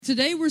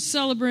Today we're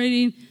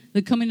celebrating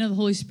the coming of the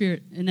Holy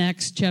Spirit in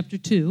Acts chapter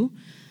 2.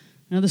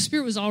 Now the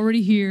Spirit was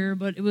already here,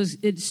 but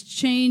it's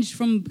changed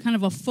from kind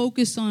of a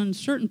focus on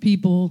certain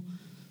people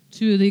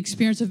to the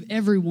experience of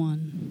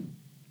everyone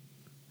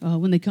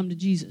when they come to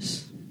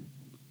Jesus.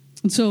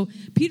 And so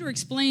Peter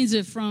explains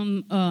it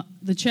from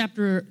the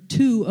chapter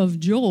 2 of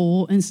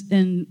Joel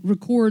and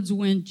records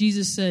when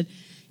Jesus said,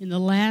 "In the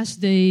last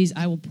days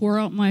I will pour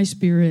out my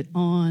Spirit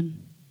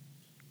on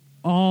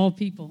all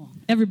people,"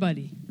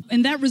 everybody.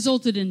 And that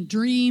resulted in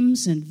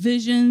dreams and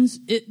visions.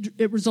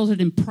 It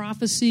resulted in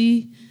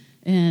prophecy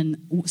and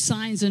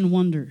signs and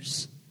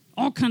wonders.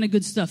 All kind of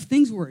good stuff.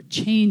 Things were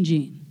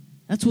changing.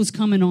 That's what's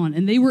coming on.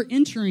 And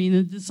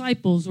the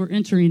disciples were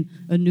entering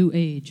a new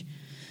age.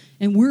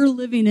 And we're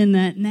living in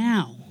that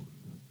now.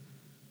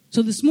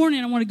 So this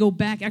morning I want to go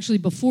back, actually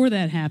before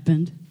that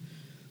happened,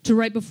 to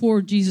right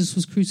before Jesus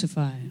was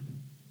crucified.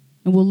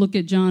 And we'll look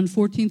at John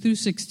 14 through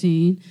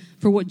 16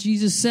 for what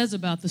Jesus says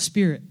about the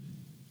Spirit.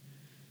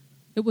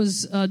 It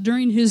was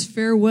during his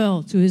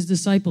farewell to his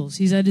disciples.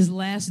 He's at his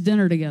last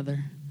dinner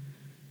together.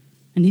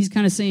 And he's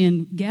kind of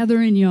saying,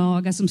 "Gather in, y'all.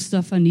 I got some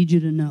stuff I need you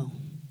to know."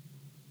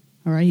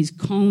 All right? He's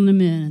calling them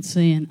in and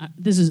saying,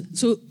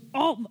 So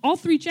all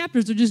three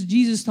chapters are just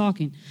Jesus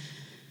talking.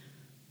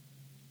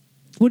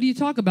 What do you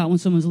talk about when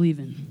someone's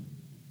leaving?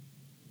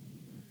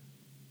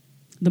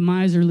 The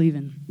mice are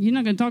leaving. You're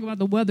not going to talk about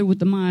the weather with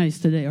the mice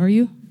today, are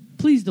you?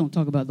 Please don't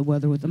talk about the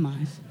weather with the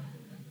mice.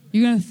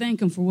 You're going to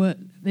thank them for what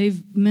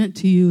they've meant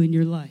to you in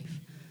your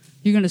life.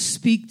 You're going to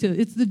speak to,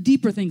 it's the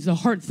deeper things, the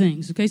heart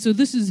things, okay? So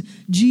this is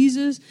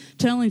Jesus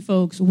telling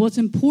folks what's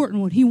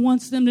important, what he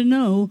wants them to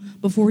know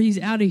before he's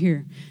out of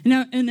here.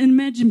 And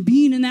imagine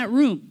being in that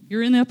room.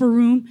 You're in the upper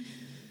room.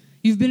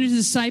 You've been his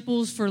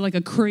disciples for like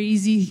a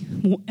crazy,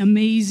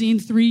 amazing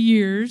 3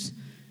 years.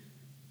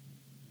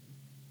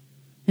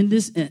 And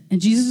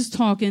Jesus is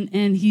talking,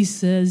 and he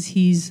says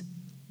he's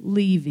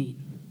leaving.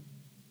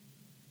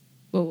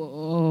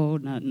 Oh,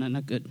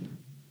 not good.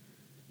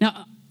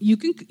 Now, you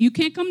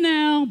can't come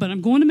now, but I'm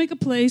going to make a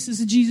place.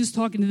 This is Jesus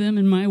talking to them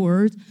in my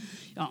words.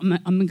 I'm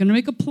going to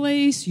make a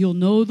place. You'll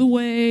know the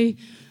way.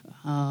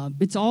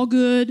 It's all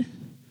good.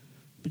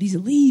 But he's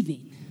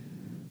leaving.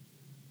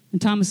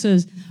 And Thomas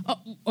says,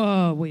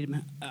 wait a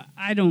minute.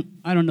 I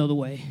don't know the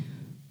way.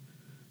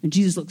 And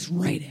Jesus looks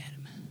right at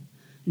him.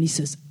 And he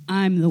says,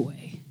 "I'm the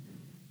way.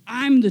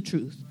 I'm the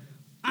truth.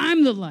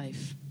 I'm the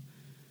life."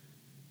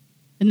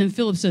 And then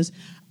Philip says,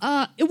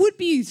 "It would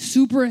be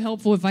super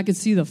helpful if I could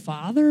see the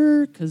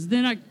Father, because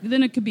then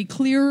it could be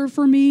clearer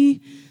for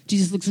me."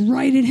 Jesus looks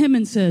right at him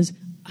and says,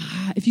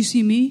 "If you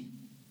see me,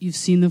 you've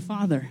seen the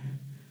Father."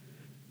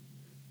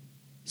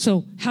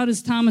 So how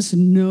does Thomas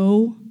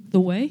know the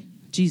way?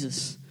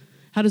 Jesus.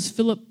 How does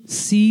Philip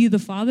see the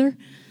Father?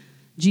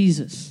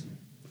 Jesus.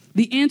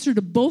 The answer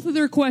to both of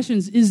their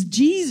questions is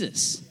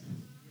Jesus.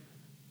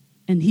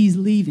 And he's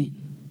leaving.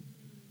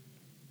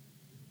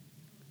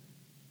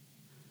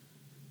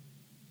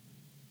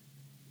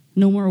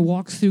 No more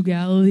walks through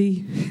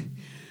Galilee.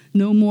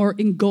 No more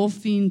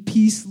engulfing,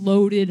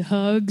 peace-loaded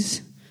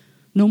hugs.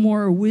 No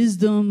more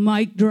wisdom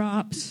mic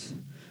drops.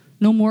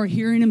 No more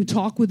hearing him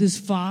talk with his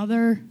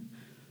Father.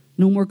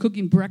 No more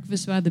cooking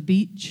breakfast by the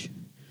beach.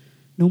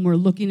 No more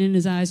looking in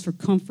his eyes for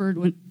comfort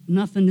when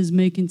nothing is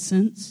making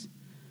sense.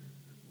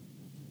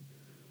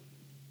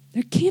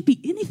 There can't be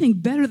anything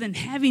better than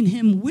having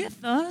him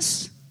with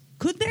us,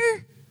 could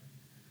there?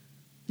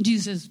 And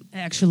Jesus says,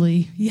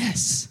 actually,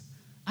 yes.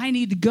 I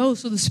need to go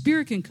so the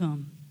Spirit can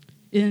come.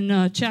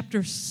 In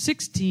chapter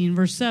 16,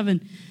 verse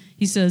 7,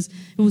 he says,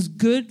 it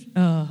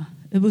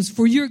was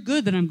for your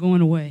good that I'm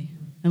going away.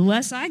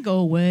 Unless I go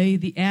away,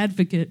 the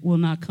advocate will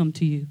not come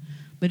to you.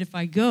 But if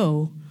I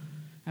go,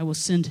 I will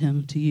send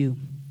him to you.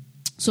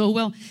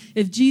 So,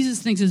 if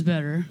Jesus thinks it's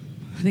better,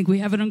 I think we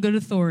have it on good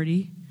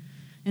authority.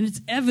 And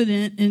it's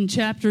evident in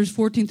chapters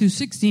 14 through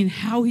 16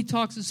 how he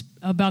talks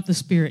about the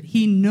Spirit.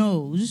 He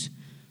knows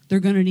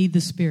they're going to need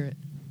the Spirit.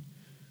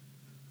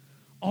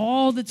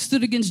 All that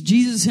stood against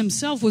Jesus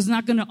himself was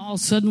not going to all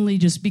suddenly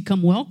just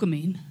become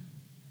welcoming.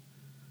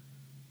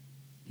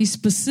 He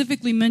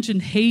specifically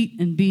mentioned hate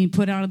and being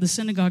put out of the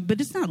synagogue,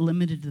 but it's not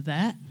limited to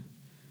that.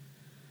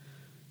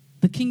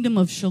 The kingdom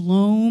of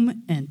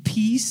shalom and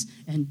peace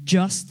and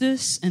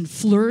justice and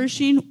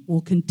flourishing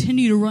will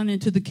continue to run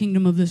into the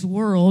kingdom of this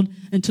world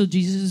until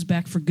Jesus is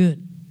back for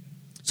good.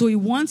 So he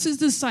wants his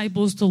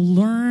disciples to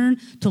learn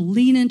to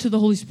lean into the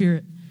Holy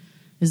Spirit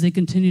as they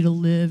continue to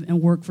live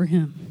and work for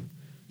him.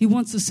 He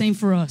wants the same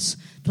for us,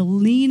 to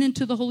lean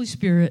into the Holy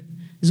Spirit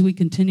as we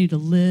continue to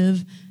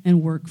live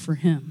and work for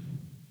him.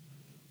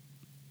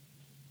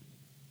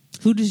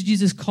 Who does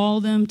Jesus call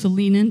them to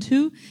lean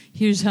into?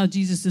 Here's how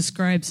Jesus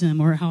describes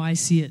him, or how I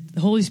see it.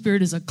 The Holy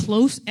Spirit is a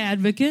close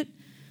advocate,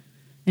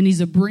 and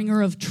he's a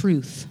bringer of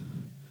truth.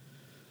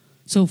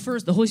 So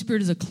first, the Holy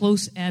Spirit is a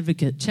close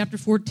advocate. Chapter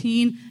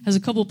 14 has a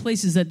couple of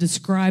places that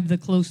describe the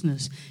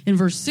closeness. In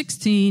verse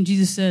 16,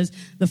 Jesus says,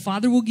 "The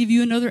Father will give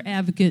you another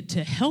advocate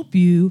to help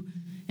you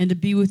and to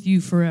be with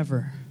you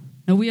forever."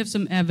 Now, we have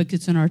some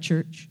advocates in our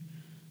church.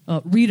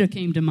 Rita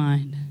came to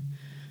mind.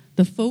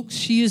 the folks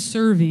she is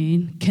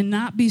serving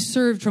cannot be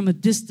served from a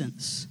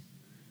distance.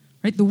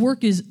 Right? The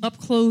work is up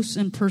close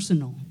and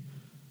personal.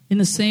 In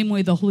the same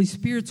way, the Holy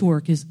Spirit's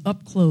work is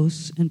up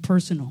close and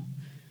personal.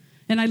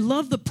 And I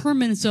love the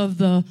permanence of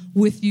the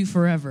with you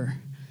forever.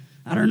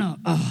 I don't know.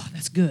 Oh,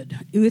 that's good.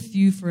 With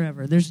you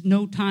forever. There's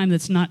no time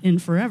that's not in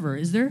forever,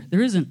 is there?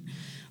 There isn't.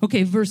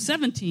 Okay, verse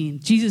 17,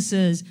 Jesus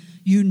says,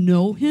 you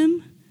know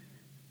him,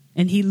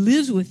 and he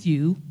lives with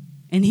you,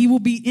 and he will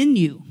be in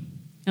you.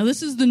 Now,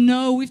 this is the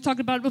know. We've talked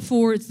about it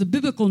before. It's the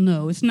biblical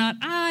know. It's not,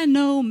 I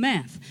know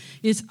math.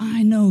 It's,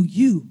 I know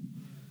you.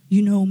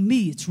 You know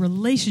me. It's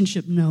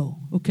relationship know,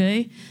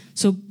 okay?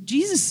 So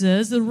Jesus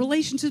says the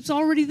relationship's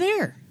already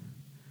there.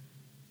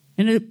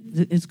 And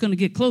it's going to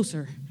get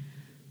closer.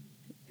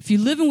 If you're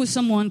living with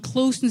someone,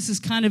 closeness is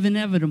kind of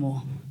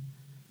inevitable.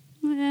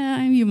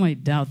 Yeah, you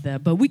might doubt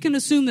that, but we can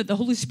assume that the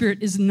Holy Spirit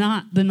is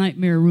not the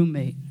nightmare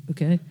roommate,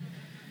 okay?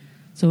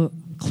 So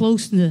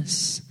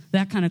closeness,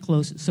 that kind of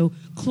closeness. So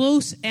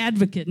close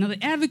advocate. Now,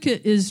 the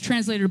advocate is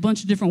translated a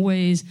bunch of different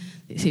ways.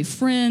 They say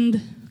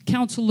friend,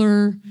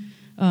 counselor,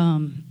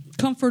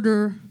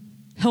 comforter,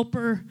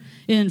 helper.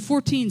 In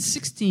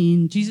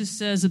 14:16, Jesus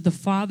says that the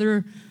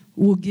Father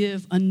will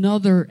give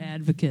another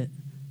advocate.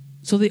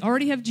 So they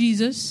already have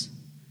Jesus,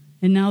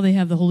 and now they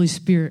have the Holy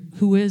Spirit,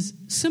 who is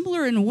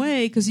similar in a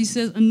way because he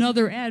says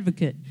another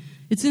advocate.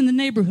 It's in the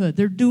neighborhood.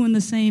 They're doing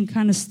the same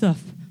kind of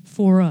stuff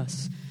for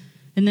us.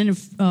 And then in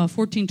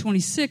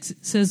 14:26,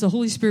 it says the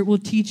Holy Spirit will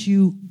teach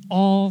you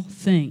all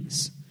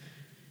things.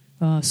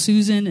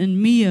 Susan and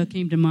Mia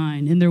came to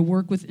mind in their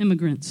work with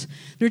immigrants.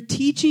 They're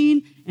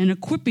teaching and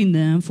equipping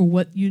them for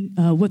what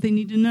they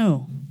need to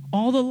know.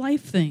 All the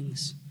life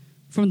things,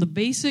 from the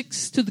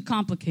basics to the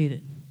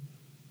complicated.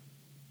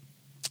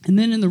 And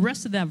then in the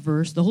rest of that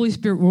verse, the Holy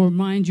Spirit will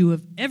remind you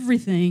of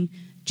everything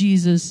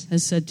Jesus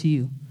has said to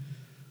you.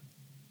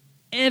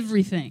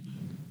 Everything.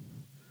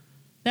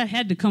 That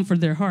had to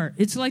comfort their heart.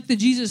 It's like the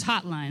Jesus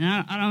hotline.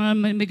 I don't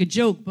want to make a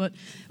joke, but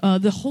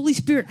the Holy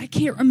Spirit, I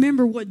can't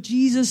remember what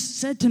Jesus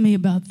said to me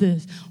about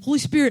this. Holy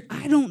Spirit,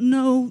 I don't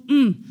know,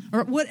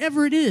 or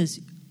whatever it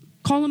is.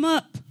 Call him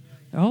up.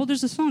 Oh,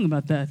 there's a song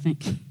about that, I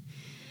think.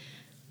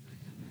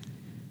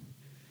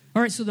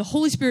 All right, so the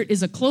Holy Spirit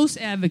is a close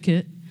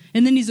advocate,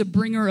 and then he's a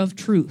bringer of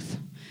truth.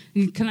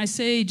 And can I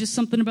say just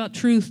something about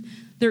truth?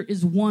 There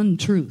is one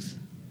truth,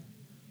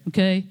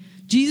 okay?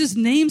 Jesus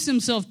names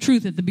himself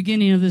truth at the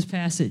beginning of this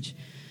passage.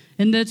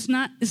 And it's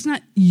not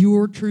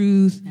your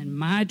truth and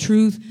my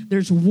truth.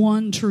 There's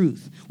one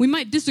truth. We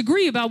might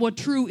disagree about what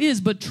true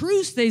is, but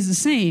truth stays the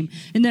same.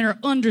 And then our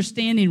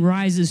understanding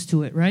rises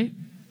to it, right?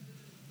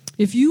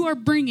 If you're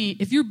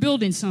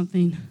building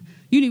something,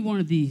 you need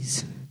one of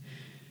these.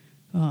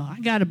 I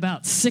got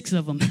about 6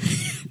 of them.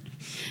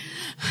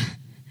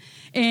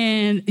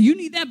 And you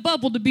need that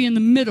bubble to be in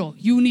the middle.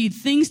 You need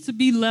things to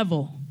be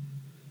level.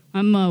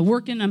 I'm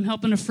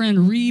helping a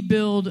friend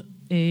rebuild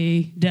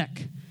a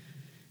deck.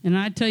 And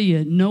I tell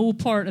you, no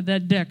part of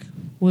that deck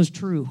was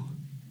true.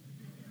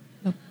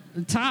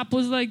 The top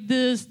was like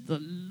this. The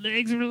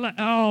legs were like,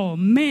 oh,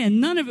 man,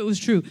 none of it was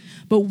true.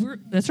 But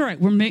that's all right.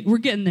 We're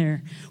getting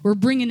there. We're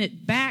bringing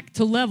it back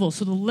to level.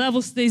 So the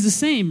level stays the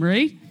same,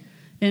 right?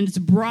 And it's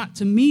brought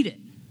to meet it.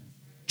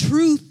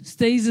 Truth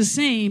stays the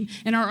same,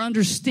 and our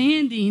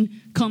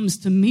understanding comes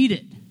to meet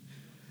it.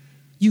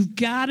 You've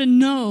got to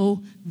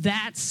know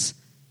that's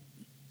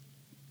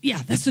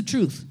the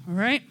truth, all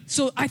right?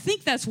 So I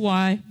think that's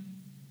why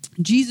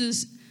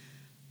Jesus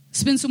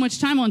spends so much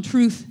time on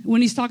truth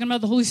when he's talking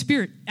about the Holy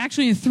Spirit.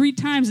 Actually, in 3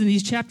 times in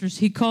these chapters,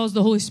 he calls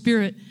the Holy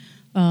Spirit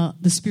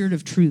the Spirit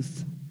of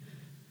truth.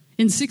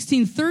 In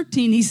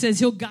 16:13, he says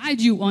he'll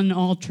guide you on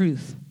all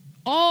truth.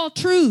 All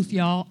truth,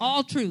 y'all,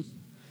 all truth.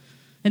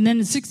 And then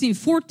in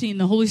 16:14,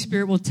 the Holy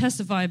Spirit will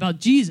testify about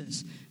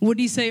Jesus. What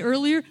did he say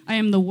earlier? I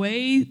am the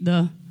way,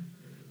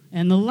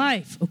 and the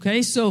life.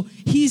 Okay, so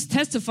he's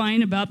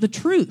testifying about the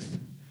truth.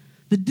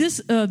 The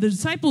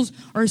disciples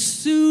are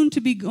soon to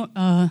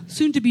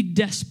be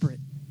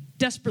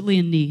desperately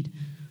in need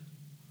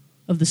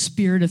of the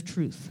Spirit of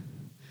truth.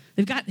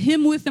 They've got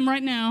him with them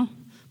right now,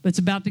 but it's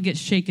about to get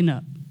shaken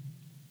up.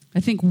 I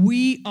think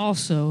we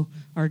also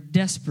are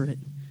desperate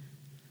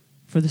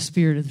for the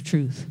Spirit of the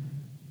truth.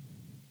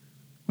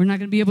 We're not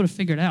going to be able to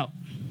figure it out.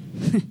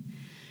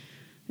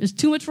 There's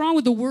too much wrong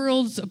with the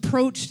world's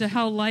approach to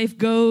how life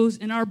goes,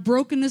 and our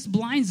brokenness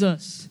blinds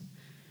us.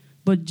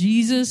 But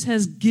Jesus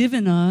has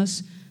given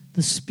us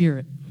the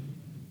Spirit.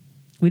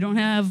 We don't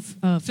have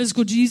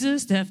physical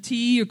Jesus to have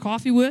tea or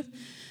coffee with,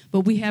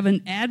 but we have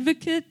an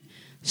advocate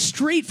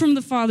straight from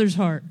the Father's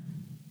heart,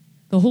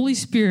 the Holy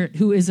Spirit,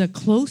 who is a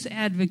close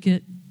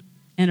advocate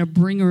and a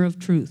bringer of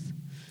truth.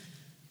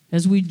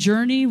 As we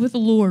journey with the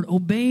Lord,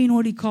 obeying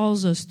what he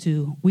calls us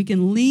to, we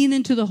can lean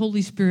into the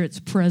Holy Spirit's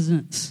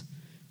presence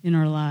in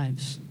our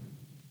lives.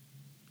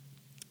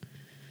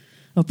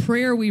 A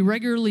prayer we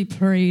regularly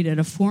prayed at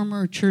a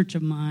former church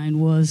of mine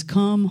was,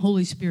 "Come,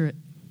 Holy Spirit."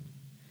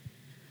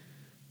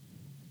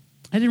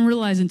 I didn't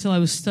realize until I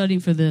was studying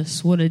for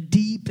this what a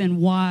deep and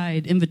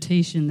wide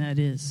invitation that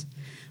is.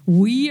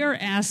 We are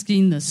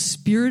asking the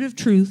Spirit of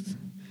truth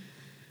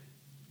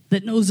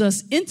that knows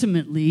us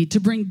intimately to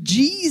bring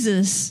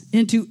Jesus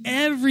into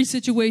every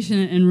situation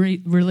and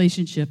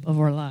relationship of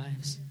our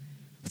lives.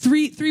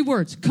 Three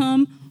words.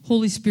 Come,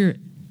 Holy Spirit.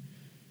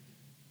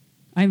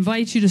 I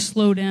invite you to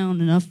slow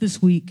down enough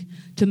this week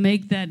to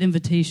make that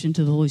invitation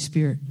to the Holy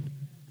Spirit,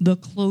 the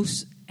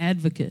close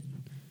advocate,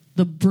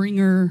 the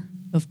bringer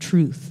of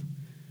truth.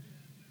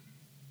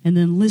 And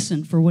then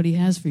listen for what he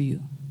has for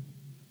you,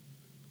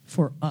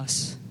 for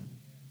us.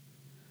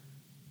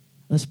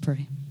 Let's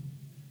pray.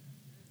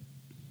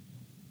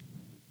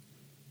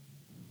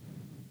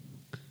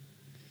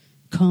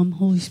 Come,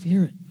 Holy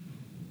Spirit.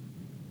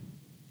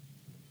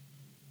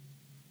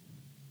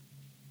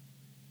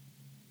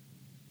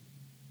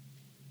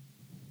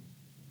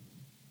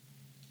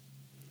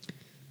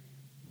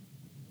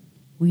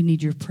 We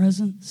need your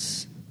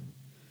presence.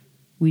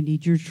 We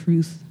need your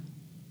truth.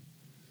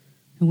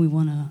 And we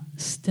want to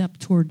step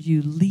toward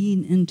you,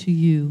 lean into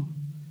you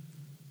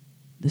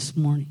this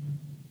morning.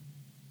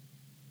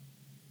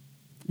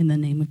 In the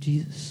name of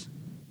Jesus.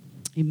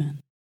 Amen.